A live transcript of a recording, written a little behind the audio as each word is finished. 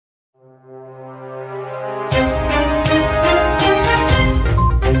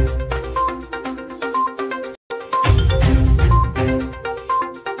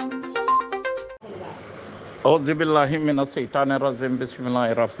A'udhu billahi minas shaitani rajim.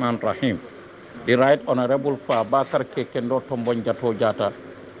 Bismillahir Rahmanir Rahim. The Right Honorable Bakar Kekendo Tombonjato Jata,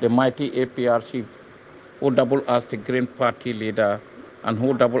 the mighty APRC, who double as the Green Party leader and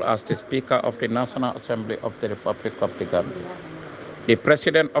who double as the Speaker of the National Assembly of the Republic of the Gambia. The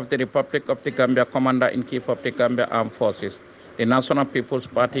President of the Republic of the Gambia, Commander-in-Chief of the Gambia Armed Forces, the National People's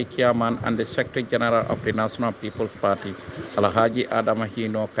Party Chairman and the Secretary General of the National People's Party, Alhaji Adama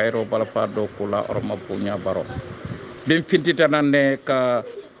Hino, Cairo Balafado Kula Ormapunya Baro. Bim fintitanane ka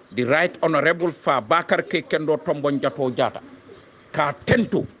the Right Honorable Bakar Kekendo Tombonjato Jata ka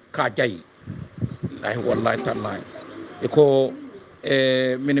tentu ka jayi lahi wallahi tallahi iko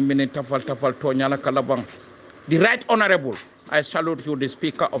mini tafal to nyala kalabang. The Right Honorable, I salute you, the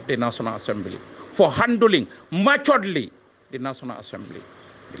Speaker of the National Assembly, for handling maturely the National Assembly.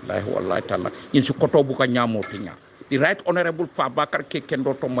 Billahi wallahi taala insu koto buka nyamo tinya. The Right Honorable Bakar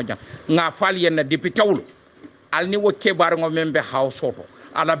Kekendo Tombonja nga fali yenna député wul alni wo kebar ngo membe hawsoto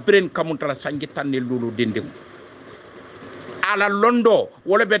ala brain kamuntala sangitanne lulu dinding ala londo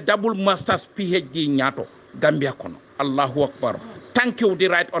wala be double masters PhD nyato Gambia kono. Allahu Akbar. Thank you, the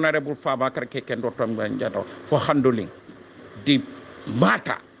Right Honorable Bakar Kekendo Tombonja, for handling the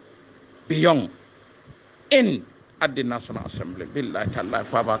matter beyond in at the National Assembly. Billahi taala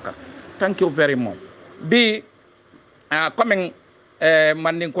Bakar. Thank you very much. Be coming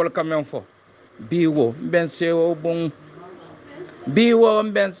manding call coming for biwo mbense obung biwo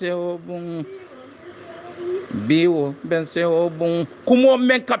mbense obung biwo mbense obung kumo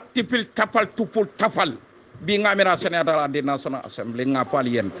men kap tipil tapal tupul tafal bi ngamira Sénégal di National Assembly nga fal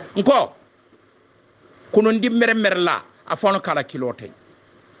yen nko kuno ndi mer la afono kala kilote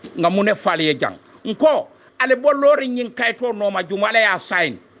nga mune fal ye jang nko ale bolori nyin kayto noma jumala ya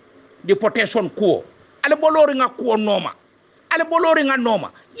sign di protection ko ale bolori nga ko noma ale bolori nga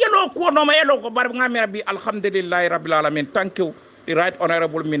noma yelo ko noma yelo ko bar ngamira bi alhamdulillah rabbil alamin. Thank you, the Right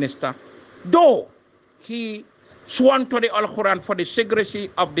Honorable Minister, though he sworn to the Al-Quran for the secrecy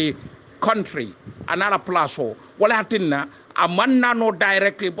of the country another plaso wala hatinna amanna no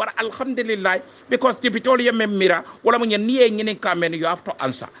directly, but alhamdulillah, because the petroleum mira wala mo niye ngini kamen, you have to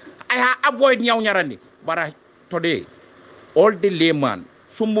answer. I avoid nyaw nyarandi, but today all the layman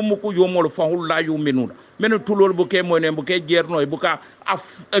sumbumuku yomol fahulla yu menuna menu tulol buke moyne buke jerno buka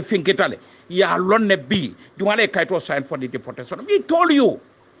finkitale ya lonne bi jumale kayto sign for the deportation. We told you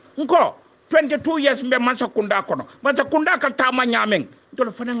nko 22 years mbe masakunda kono masakunda ka tama nyameng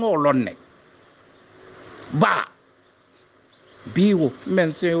dol fana ngo lonne ba biwo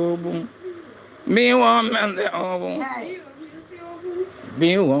mense obum miwo mense obum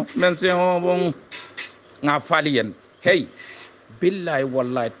biwo mense obum nga falien hey billahi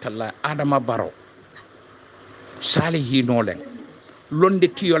wallahi taala Adama Barrow salihi nolen londe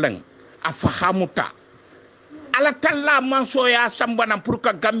tiyolen afahamuta ala talla manso ya sambana pour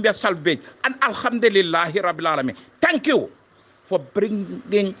ka Gambia salvage, and alhamdulillahi rabbil alamin. Thank you for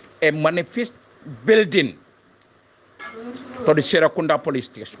bringing a manifest building to the Serakunda police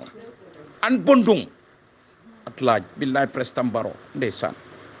station and Bundung at large. Billahi President Barrow ndeysaan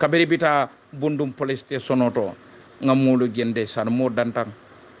kabiri bita Bundung police station oto ngamulu gende san mo dantang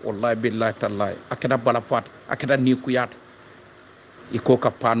wallahi billahi tallahi akeda balafat akeda nikuyat iko ka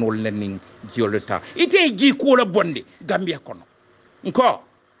panol lening jioleta ite ji ko la bonde Gambia kono nko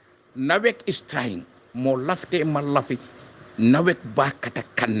nawek is trying mo lafte ma lafi nawek bakata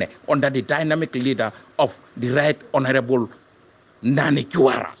kanne under the dynamic leader of the Right Honorable Nani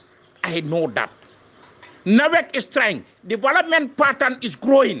Juara. I know that nawek is trying, development pattern is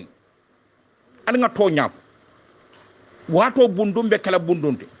growing and nga to nyaf wato bundumbe kala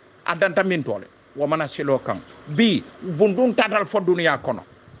bundunde adanta min tole wamana silo kan bi bundun tatal fo duniya kono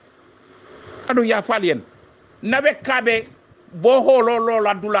adu ya falien nabe kabe bo holo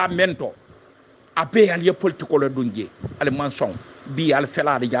lola dula mento abe al ye politiko le dunje al mansong bi al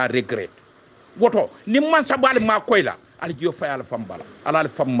felade ya regret woto ni man sabal ma koyla al jio fayal fambala al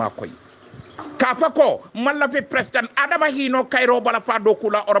fam ma koy kafa ko malla fi president Adama Hino Cairo bala fa do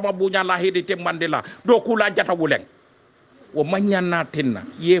kula orama bunya la hidite Mandela do kula jata wulen o manyana tinna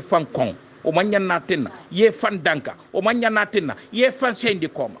ye fan kon o manyana tinna ye fan danka o manyana tinna ye fan sendi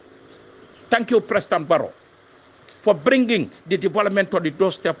koma. Thank you, President Barrow, for bringing the development to the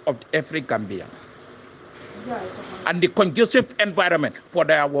doorstep of every Gambian and the conducive environment for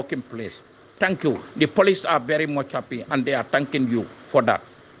their working place. Thank you. The police are very much happy and they are thanking you for that.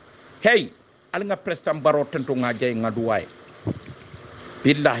 Hey, alinga President Barrow tentu ngajay ngaduway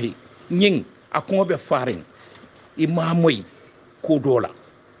billahi nying akongo be faring imamoy kudola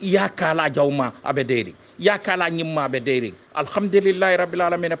yakala jawma abederi yakala nyimma abederi. Alhamdulillah rabbil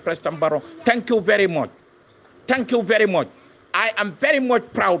alamin. President Barrow, thank you very much Thank you very much. I am very much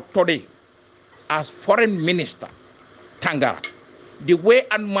proud today as Foreign Minister Tangara. The way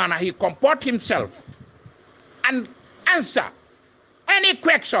and manner he comport himself and answer any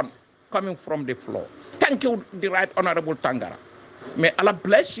question coming from the floor. Thank you, the Right Honorable Tangara. May Allah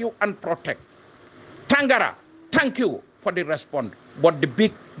bless you and protect. Tangara, thank you for the response. But the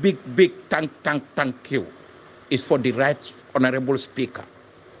big thank you is for the Right Honorable Speaker,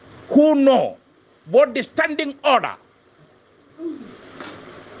 who know both the standing order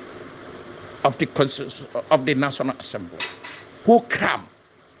of the National Assembly, who cram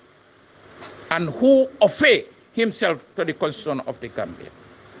and who obey himself to the constitution of the Gambia.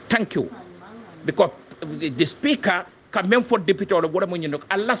 Thank you. Because the speaker can même for député or wala mo ñinok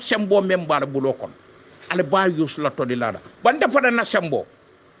alla sembo member bulokon ala ba use la to di lada banda fada na sembo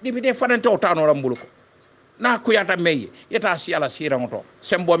député fada to tano rambulo na ku yata meye yata si ala sirango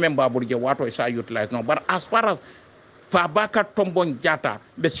sembo member burje wato sa utilize no but as far as Fabaka tombon jata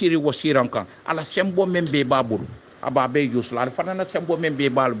be siri wo sirankan ala sembo membe babulu aba be use la fada na sembo membe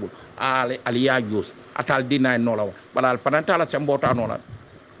balbu ali ya use atal deny no la but al pananta ala sembo tano la.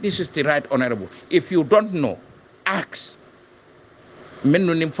 This is the Right Honorable. If you don't know, ask. If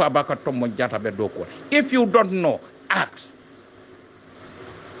you don't know, ask.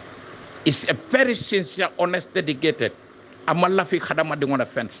 It's a very sincere, honest, dedicated.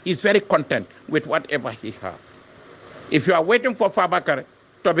 He's very content with whatever he has. If you are waiting for Fabakar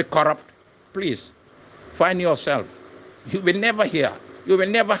to be corrupt, please find yourself. You will never hear. You will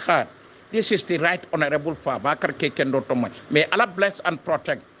never hear. This is the Right Honorable Fabakar Kekendo Toman. May Allah bless and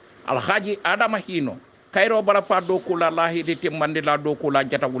protect. Alhaji Adama Hino, Cairo Barafa Dokula Lahi Mandela Dokula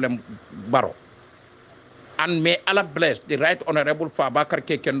Jatawulem Baro. And may Allah bless the Right Honorable Fabakar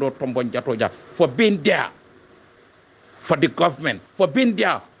Kekendo Tombon Jatoja for being there for the government, for being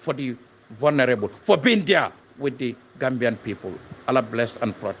there for the vulnerable, for being there with the Gambian people. Allah bless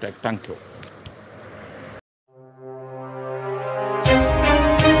and protect. Thank you.